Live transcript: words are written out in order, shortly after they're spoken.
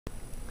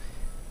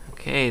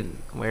Okay,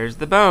 where's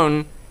the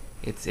bone?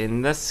 It's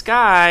in the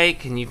sky.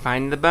 Can you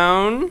find the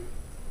bone?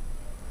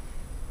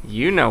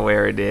 You know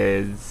where it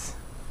is.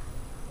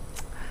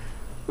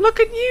 Look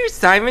at you,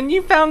 Simon.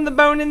 You found the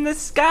bone in the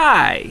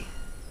sky.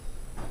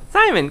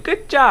 Simon,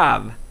 good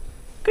job.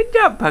 Good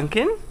job,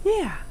 Pumpkin.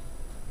 Yeah.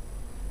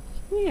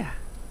 Yeah.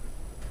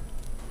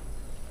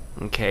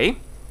 Okay.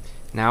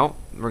 Now,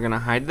 we're going to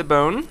hide the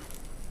bone.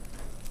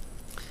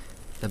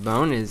 The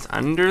bone is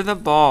under the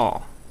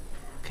ball.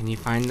 Can you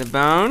find the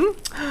bone?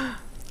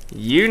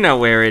 You know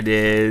where it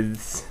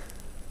is.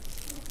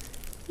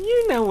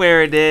 You know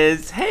where it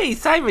is. Hey,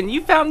 Simon,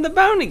 you found the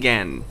bone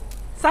again.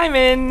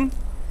 Simon!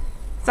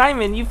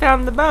 Simon, you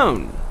found the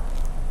bone.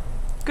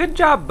 Good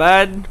job,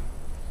 bud.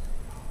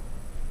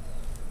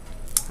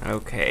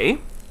 Okay.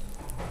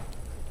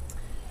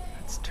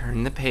 Let's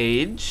turn the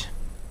page.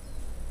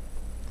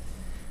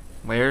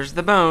 Where's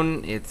the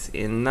bone? It's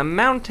in the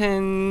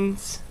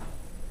mountains.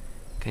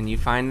 Can you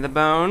find the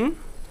bone?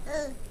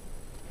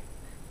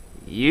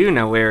 You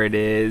know where it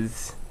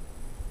is.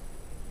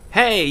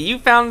 Hey, you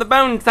found the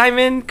bone,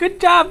 Simon. Good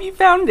job, you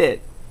found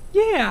it.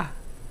 Yeah.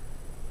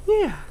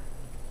 Yeah.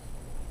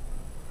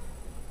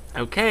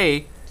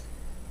 Okay.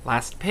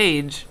 Last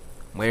page.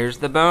 Where's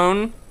the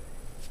bone?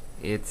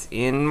 It's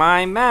in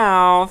my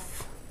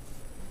mouth.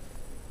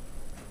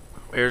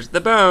 Where's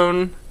the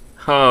bone?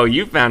 Oh,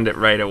 you found it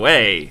right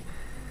away.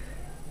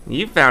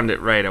 You found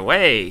it right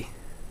away.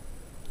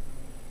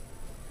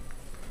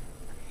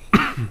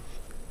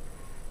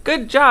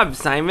 Good job,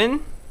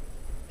 Simon.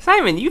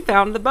 Simon, you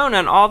found the bone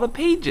on all the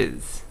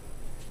pages.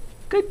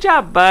 Good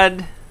job,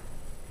 bud.